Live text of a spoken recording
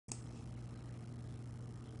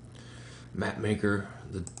Mapmaker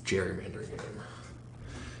The Gerrymandering game.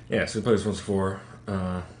 Yeah, so we played this once before.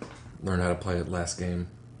 Learned how to play it last game.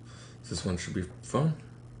 So this one should be fun.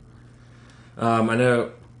 I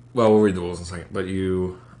know. Well, we'll read the rules in a second, but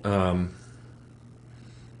you'll have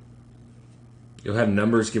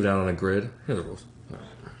numbers given out on a grid. Here are the rules.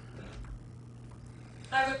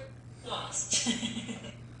 I lost.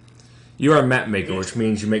 You are a map maker, which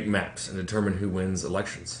means you make maps and determine who wins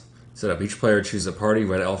elections. Set up. Each player chooses a party: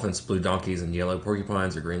 red elephants, blue donkeys, and yellow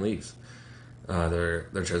porcupines or green leaves. They're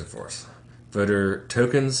chosen for us. Voter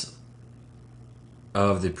tokens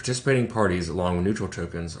of the participating parties, along with neutral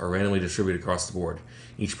tokens, are randomly distributed across the board.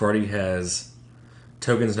 Each party has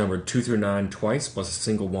tokens numbered 2 through 9 twice, plus a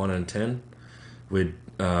single 1 and 10. With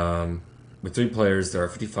 3 players, there are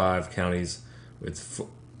 55 counties.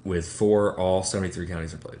 With 4, all 73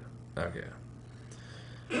 counties are played. Okay.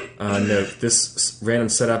 Note, this random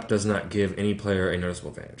setup does not give any player a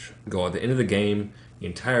noticeable advantage. Goal: at the end of the game, the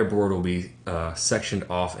entire board will be sectioned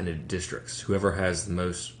off into districts. Whoever has the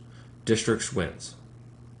most districts wins.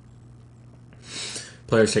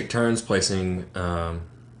 Players take turns placing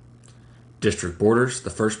district borders. The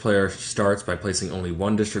first player starts by placing only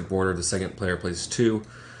 1 district border. The second player places 2.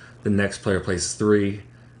 The next player places 3.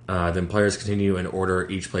 Then players continue in order,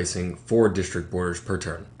 each placing 4 district borders per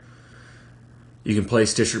turn. You can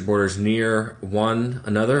place district borders near one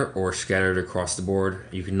another or scattered across the board.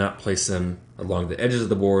 You cannot place them along the edges of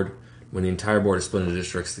the board. When the entire board is split into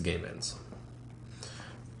districts, the game ends.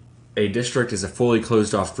 A district is a fully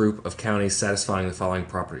closed off group of counties satisfying the following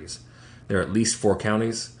properties. There are at least 4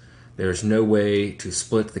 counties. There is no way to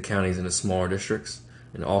split the counties into smaller districts,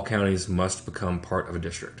 and all counties must become part of a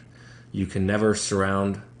district. You can never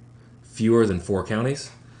surround fewer than 4 counties.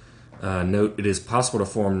 Note, it is possible to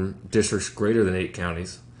form districts greater than 8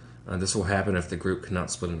 counties. This will happen if the group cannot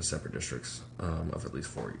split into separate districts of at least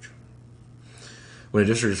 4 each. When a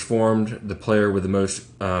district is formed, the player with the most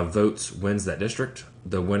votes wins that district.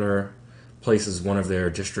 The winner places one of their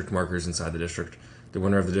district markers inside the district. The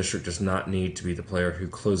winner of the district does not need to be the player who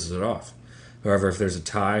closes it off. However, if there's a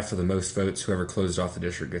tie for the most votes, whoever closed off the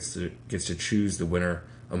district gets to choose the winner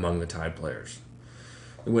among the tied players.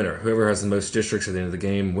 The winner, whoever has the most districts at the end of the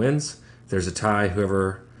game, wins. If there's a tie,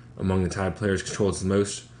 whoever among the tied players controls the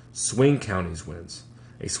most swing counties wins.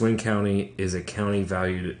 A swing county is a county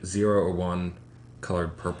valued 0 or 1,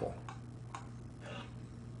 colored purple.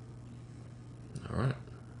 All right.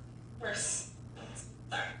 Worse.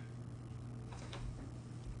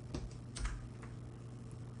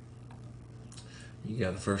 You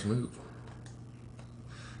got the first move.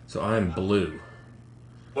 So I'm blue.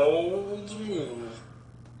 Bold move.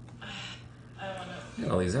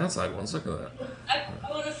 All these outside ones, look at that. I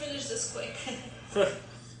want to finish this quick.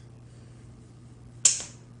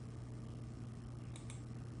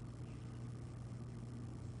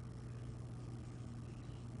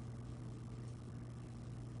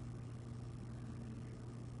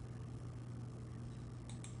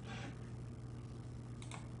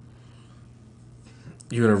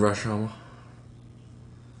 You in a rush, Alma?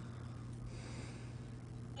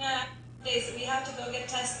 Yeah, days we have to go get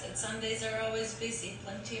tested. Sundays are always busy.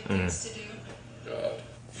 Plenty of things to do. God.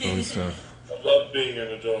 Fun stuff. I love being an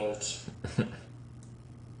adult.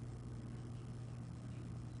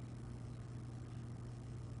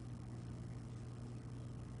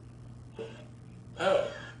 Oh.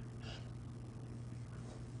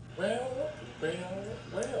 Well.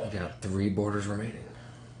 You got 3 borders remaining.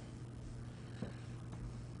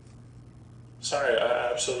 Sorry,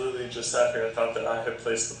 I absolutely just sat here and thought that I had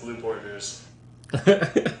placed the blue borders.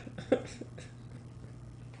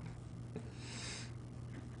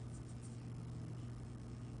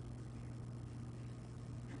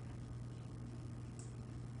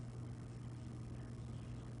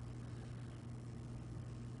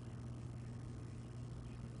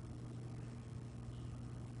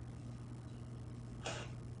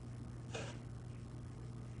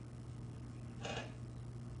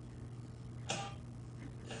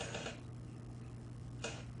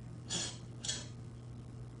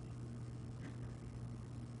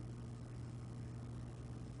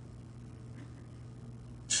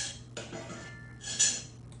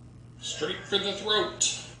 Straight for the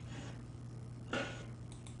throat.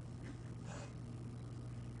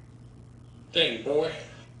 Dang, boy.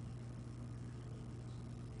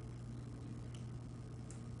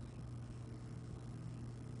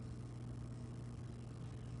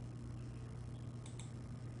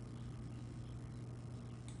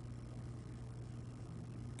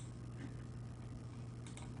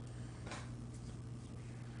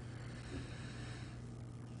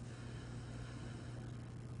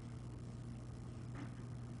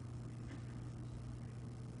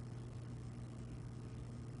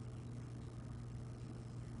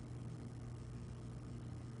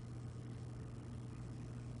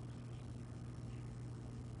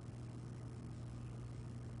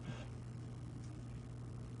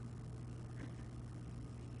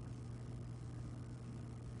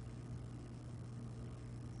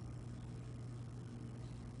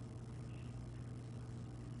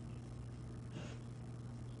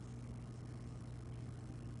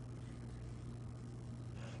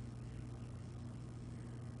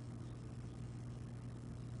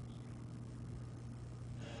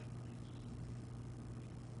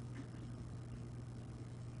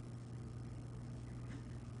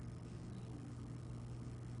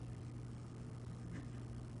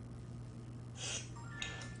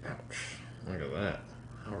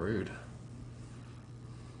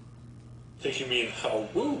 You mean how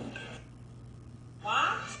wooed?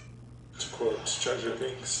 What? To quote Treasure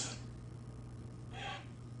Things.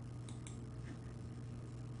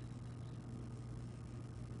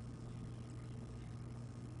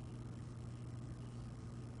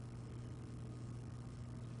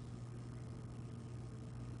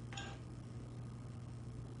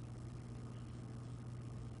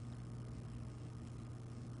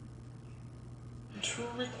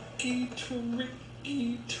 Tricky,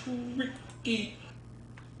 tricky, tricky.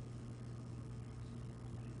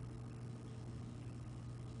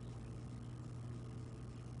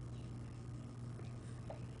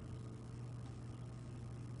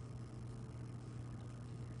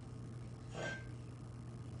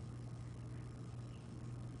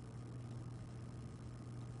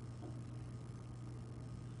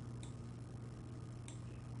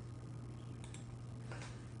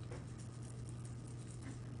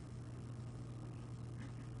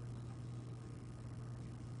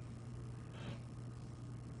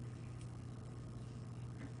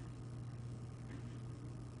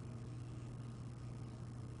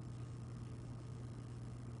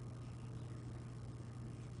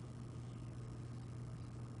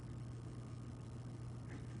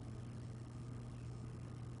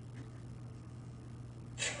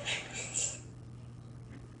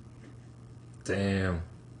 Damn.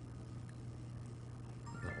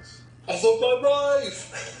 Nice. I love my life!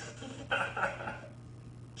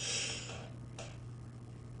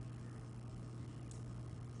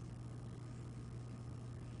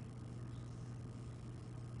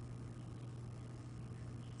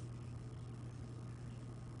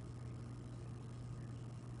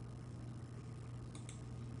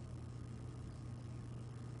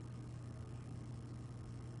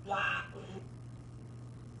 Wow.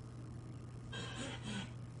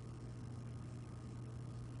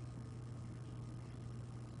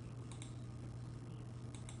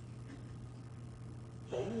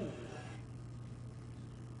 Ooh.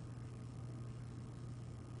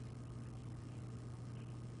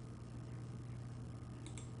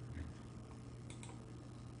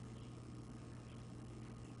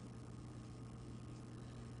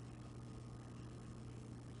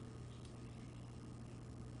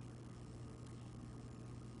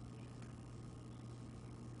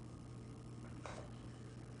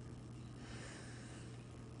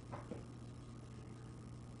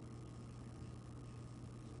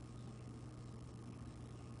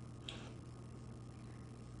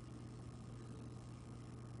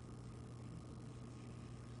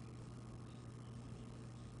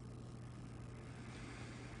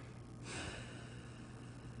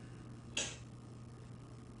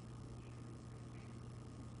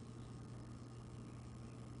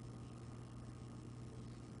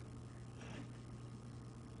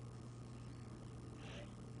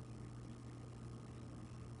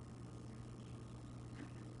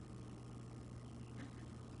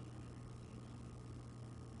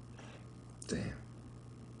 Damn.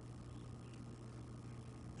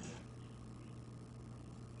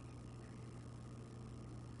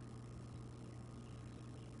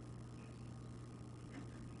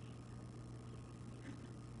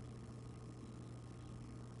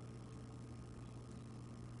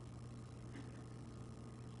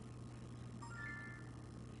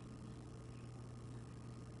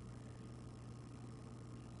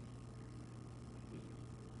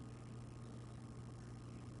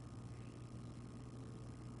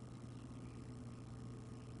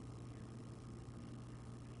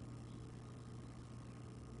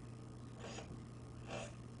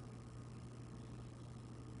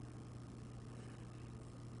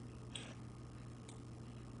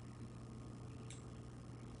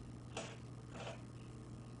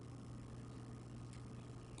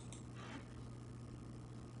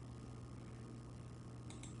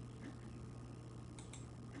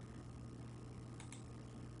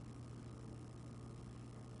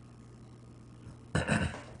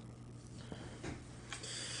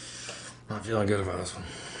 Not feeling good about this one.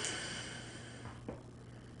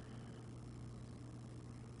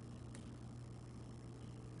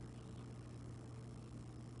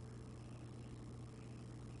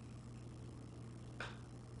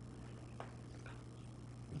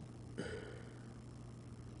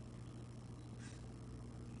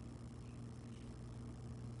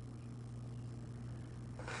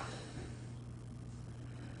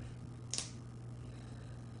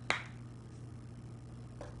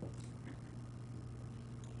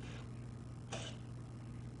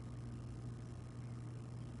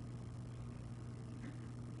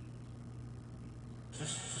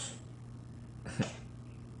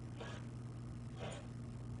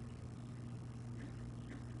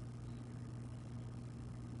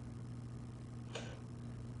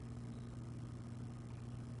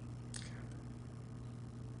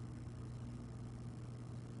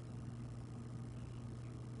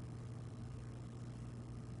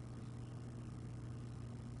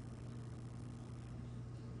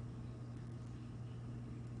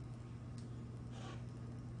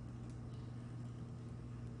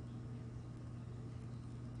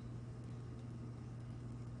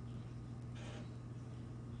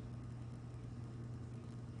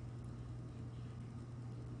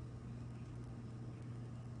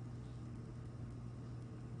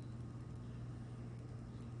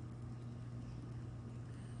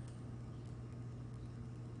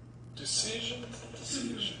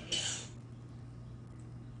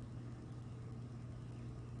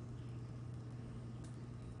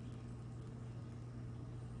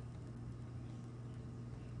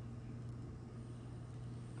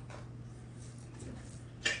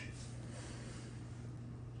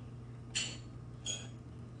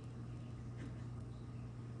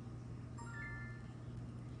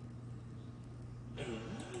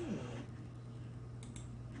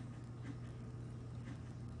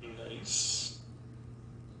 Nice.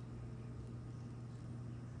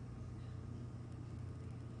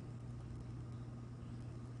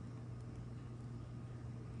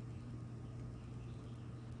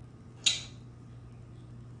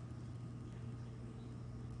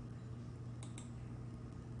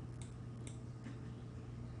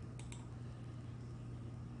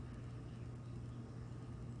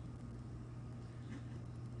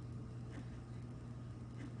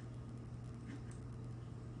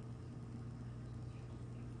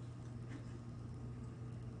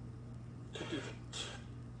 Could do that.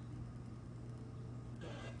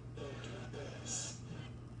 Don't do this.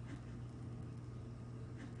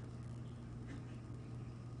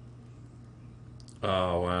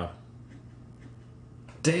 Oh, wow.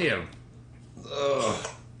 Damn. Ugh.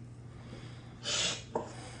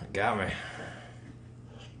 Got me.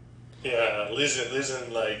 Yeah,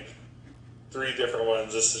 losing like 3 different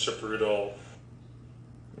ones is such a brutal.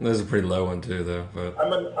 This is a pretty low one, too, though. But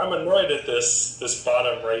I'm annoyed at this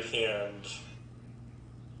bottom right hand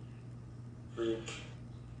group.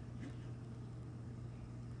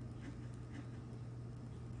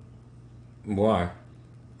 why?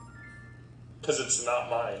 Because it's not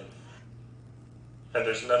mine. And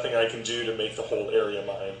there's nothing I can do to make the whole area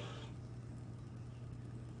mine.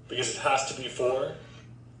 Because it has to be 4.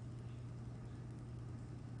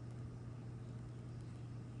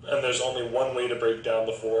 And there's only one way to break down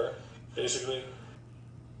the 4, basically.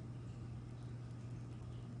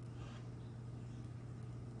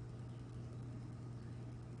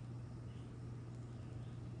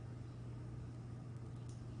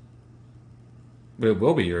 But it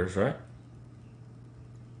will be yours, right?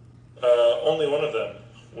 Only one of them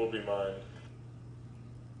will be mine.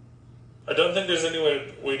 I don't think there's any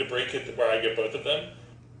way to break it where I get both of them.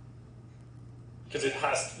 Because it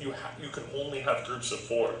has you can only have groups of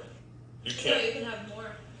 4. You No, can't. you can have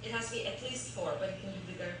more. It has to be at least 4, but it can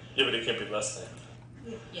be bigger. Yeah, but it can't be less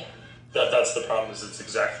than. Yeah. That's the problem. Is it's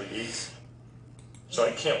exactly 8. So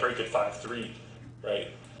I can't break it 5-3, right?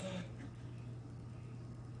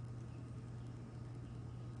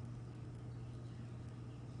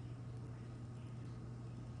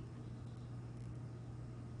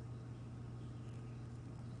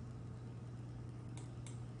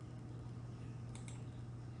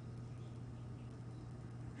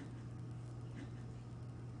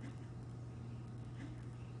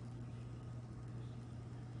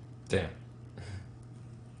 Damn.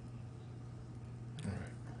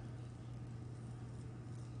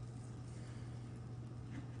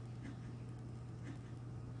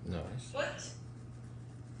 Nice. What?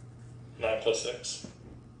 9 plus 6.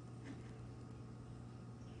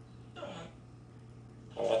 Don't know.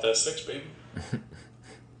 I want that 6, baby.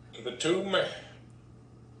 Give it to me.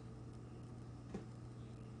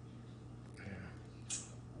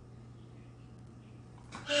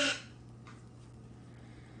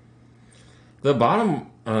 The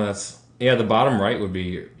bottom, the bottom right would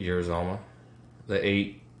be yours, Alma. The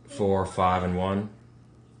 8, 4, 5, and 1.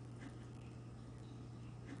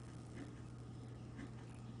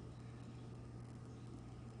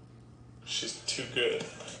 She's too good.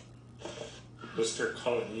 We'll start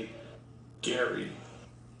calling you Gary.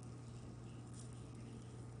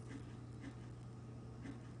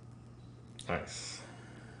 Nice.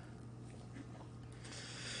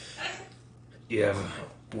 You have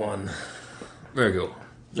 1. Very cool.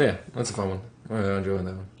 Yeah, that's a fun one. I'm enjoying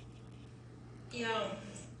that one. Yeah.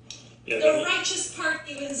 Yeah, The righteous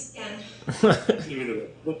party wins again. you mean the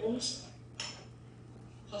Republicans?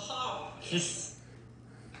 Haha. Yes.